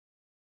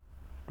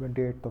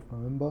28th of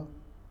November,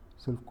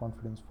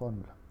 self-confidence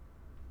formula.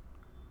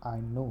 I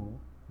know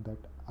that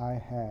I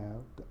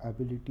have the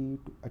ability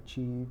to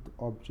achieve the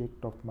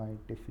object of my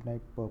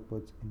definite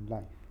purpose in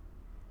life.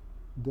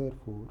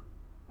 Therefore,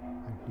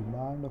 I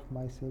demand of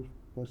myself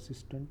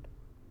persistent,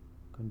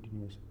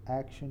 continuous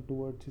action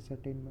towards its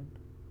attainment,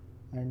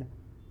 and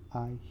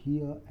I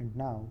here and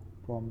now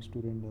promise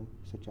to render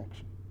such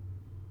action.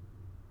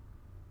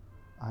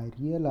 I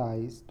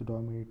realize the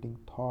dominating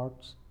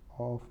thoughts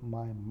of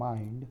my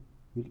mind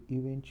will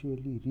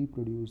eventually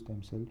reproduce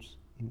themselves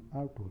in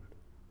outward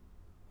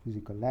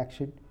physical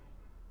action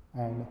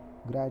and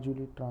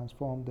gradually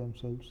transform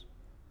themselves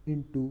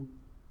into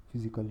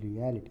physical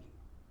reality.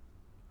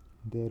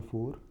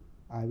 Therefore,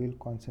 I will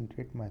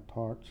concentrate my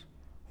thoughts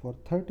for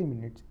 30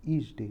 minutes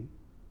each day,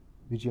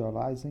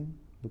 visualizing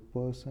the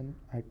person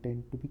I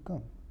tend to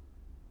become.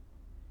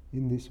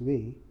 In this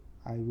way,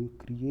 I will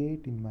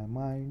create in my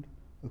mind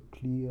a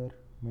clear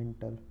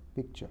mental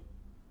picture.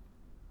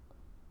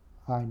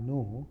 I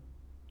know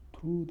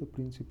through the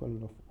principle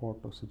of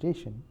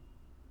auto-suggestion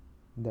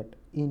that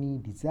any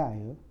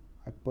desire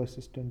I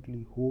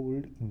persistently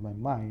hold in my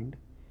mind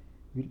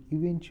will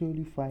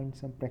eventually find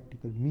some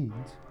practical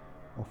means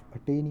of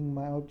attaining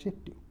my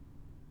objective.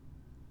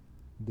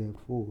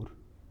 Therefore,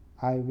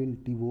 I will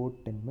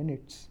devote 10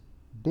 minutes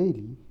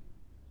daily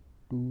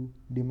to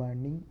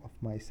demanding of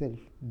myself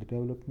the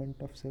development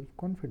of self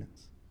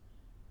confidence.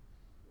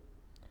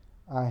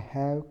 I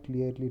have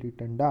clearly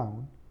written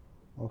down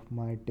of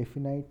my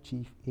definite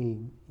chief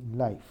aim in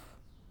life,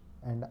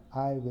 and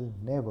I will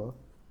never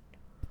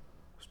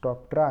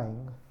stop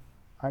trying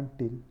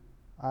until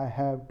I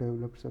have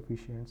developed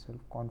sufficient self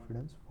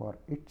confidence for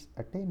its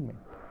attainment.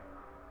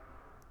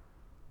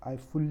 I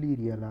fully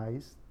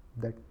realize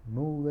that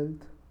no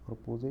wealth or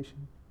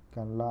possession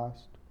can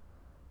last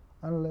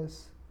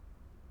unless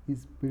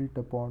is built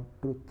upon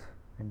truth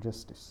and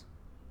justice.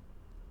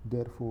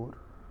 Therefore,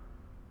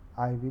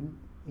 I will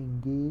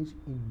engage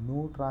in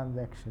no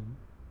transaction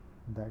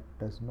that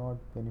does not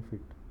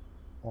benefit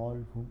all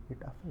whom it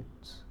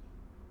affects.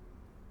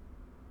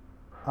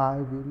 I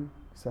will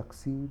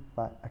succeed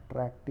by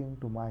attracting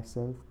to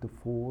myself the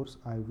force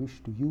I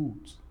wish to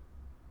use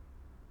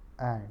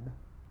and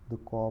the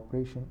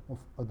cooperation of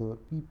other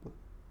people.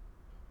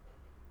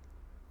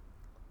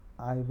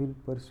 I will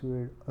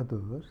persuade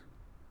others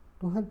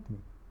to help me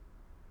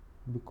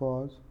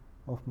because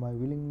of my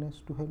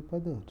willingness to help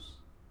others.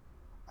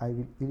 I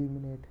will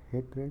eliminate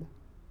hatred,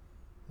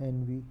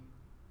 envy,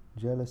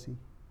 jealousy,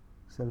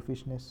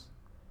 selfishness,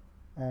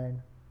 and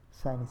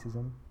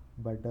cynicism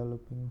by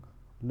developing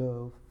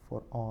love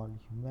for all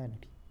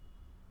humanity.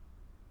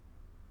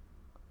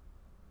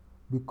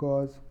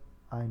 Because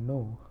I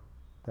know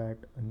that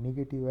a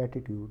negative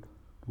attitude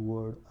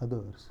toward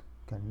others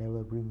can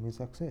never bring me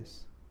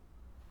success.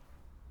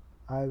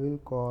 I will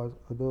cause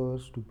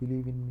others to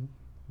believe in me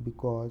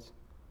because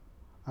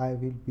I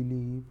will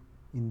believe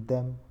in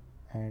them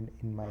and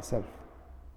in myself.